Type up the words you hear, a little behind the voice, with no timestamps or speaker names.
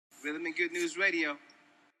Rhythm and Good News Radio.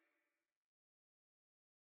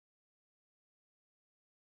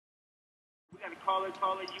 We got a caller.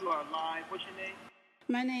 You are live. What's your name?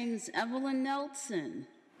 My name's Evelyn Nelson.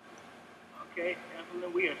 Okay,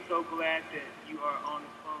 Evelyn, we are so glad that you are on the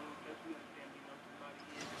phone with us. We understand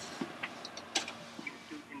somebody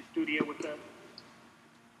is in the studio with us.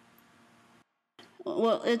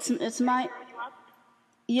 Well, it's my...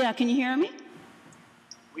 Yeah, can you hear me?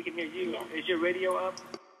 We can hear you. Yeah. Is your radio up?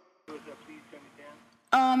 Please turn it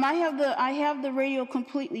down. I have the radio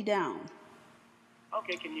completely down.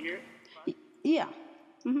 Okay, can you hear it? Fine. Yeah.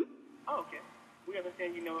 Mm-hmm. Oh, okay. We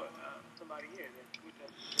understand you know somebody here that's with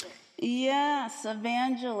us today. Yes,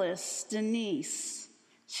 Evangelist Denise.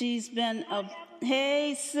 She's been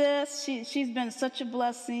hey sis, she's been such a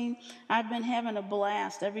blessing. I've been having a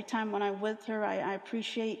blast every time when I'm with her. I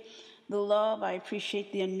appreciate the love, I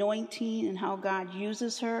appreciate the anointing and how God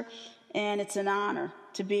uses her, and it's an honor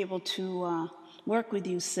to be able to work with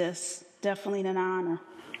you, sis. Definitely an honor.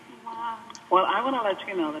 Wow. Well, I want to let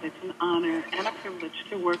you know that it's an honor and a privilege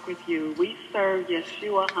to work with you. We serve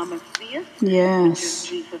Yeshua HaMashiach, which is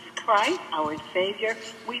Jesus Christ, our Savior.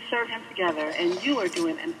 We serve Him together, and you are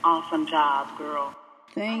doing an awesome job, girl.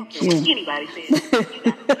 Thank you. What anybody says.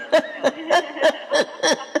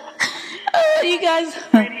 You guys.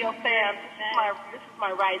 Radio fam, this is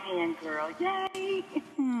my right hand girl. Yay!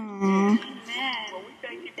 Amen. Well, we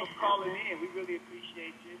thank you for calling in. We really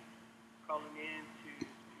appreciate you calling in to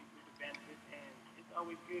the benefit, and it's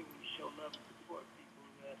always good when you show love and support people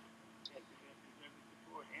that deserve the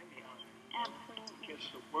support and the honor. Absolutely. Because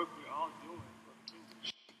the work we're all doing for the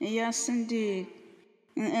kingdom. Yes, indeed.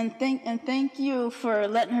 And thank you for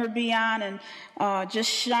letting her be on and just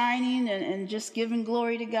shining and just giving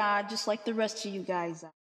glory to God, just like the rest of you guys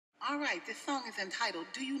are. All right, this song is entitled,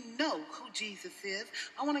 Do You Know Who Jesus Is?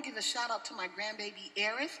 I want to give a shout out to my grandbaby,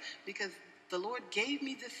 Eris, because the Lord gave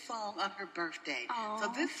me this song on her birthday. Aww,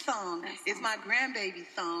 so this song is my grandbaby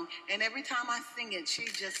song, and every time I sing it, she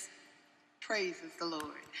just praises the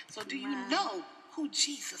Lord. So do you know who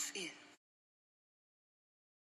Jesus is?